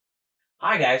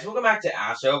Hi guys, welcome back to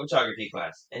Astrophotography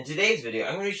class. In today's video,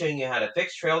 I'm going to be showing you how to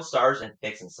fix trailed stars in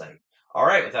Pixinsight.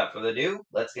 Alright, without further ado,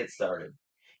 let's get started.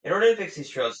 In order to fix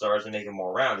these trailed stars and make them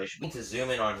more roundish, we need to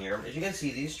zoom in on here. As you can see,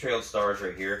 these trailed stars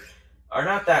right here are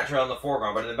not that trailed in the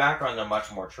foreground, but in the background they're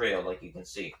much more trailed, like you can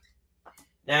see.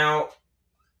 Now,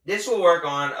 this will work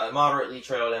on moderately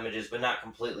trailed images, but not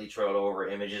completely trailed over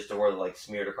images to where they're like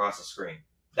smeared across the screen.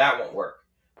 That won't work.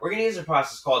 We're going to use a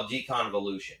process called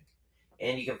deconvolution.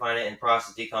 And you can find it in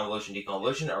process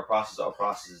deconvolution, or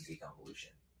processes deconvolution.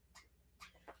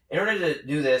 In order to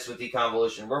do this with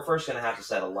deconvolution, we're first going to have to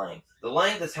set a length. The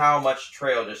length is how much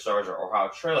trailed your stars are, or how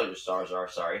trailed your stars are,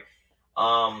 sorry.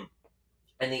 And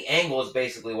the angle is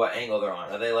basically what angle they're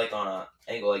on. Are they like on an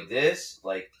angle like this,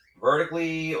 like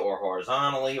vertically or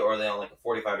horizontally, or are they on like a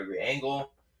 45-degree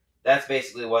angle? That's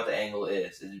basically what the angle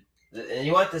is. And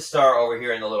you want this star over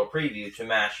here in the little preview to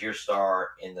match your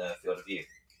star in the field of view.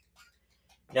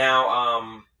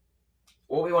 Now,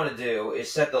 what we want to do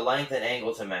is set the length and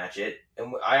angle to match it.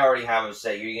 And I already have them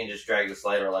set. You can just drag the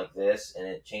slider like this, and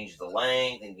it changes the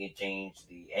length, and you can change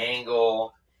the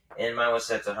angle. And mine was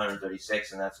set to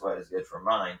 136, and that's what is good for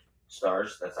mine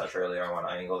stars. That's how trailing they are, what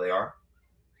angle they are.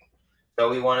 So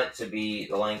we want it to be,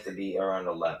 the length to be around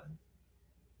 11.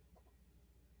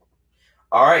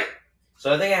 Alright,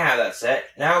 so I think I have that set.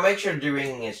 Now make sure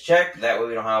de-ringing is checked. That way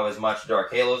we don't have as much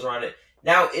dark halos around it.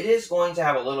 Now, it is going to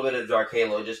have a little bit of dark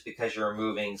halo just because you're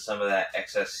removing some of that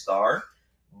excess star,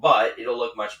 but it'll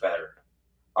look much better.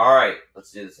 Alright,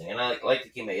 let's do this thing. And I like to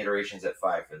keep my iterations at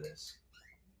 5 for this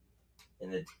in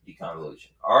the deconvolution.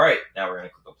 Alright, now we're going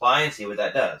to click apply and see what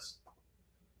that does.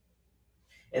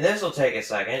 And this will take a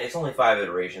second. It's only 5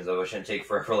 iterations, though. It shouldn't take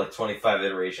forever, like 25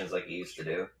 iterations like it used to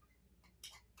do.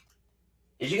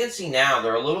 As you can see now,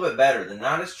 they're a little bit better. They're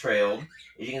not as trailed.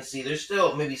 As you can see, they're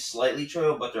still maybe slightly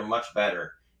trailed, but they're much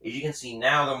better. As you can see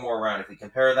now, they're more round. If we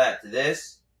compare that to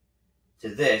this,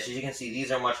 as you can see,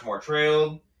 these are much more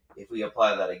trailed. If we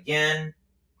apply that again,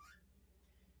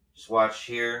 just watch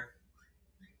here.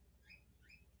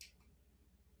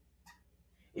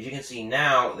 As you can see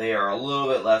now, they are a little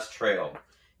bit less trailed.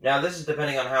 Now, this is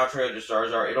depending on how trailed your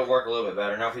stars are. It'll work a little bit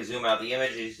better. Now, if we zoom out the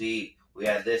image, you see we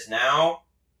had this now.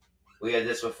 We had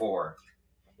this before.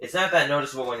 It's not that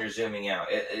noticeable when you're zooming out.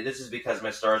 This is because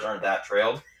my stars aren't that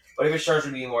trailed. But if your stars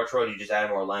would be more trailed, you just add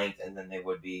more length, and then they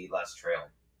would be less trailed.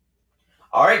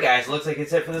 Alright guys, looks like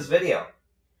it's it for this video.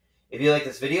 If you like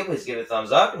this video, please give it a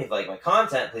thumbs up. And if you like my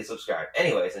content, please subscribe.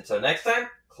 Anyways, until next time,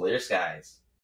 clear skies.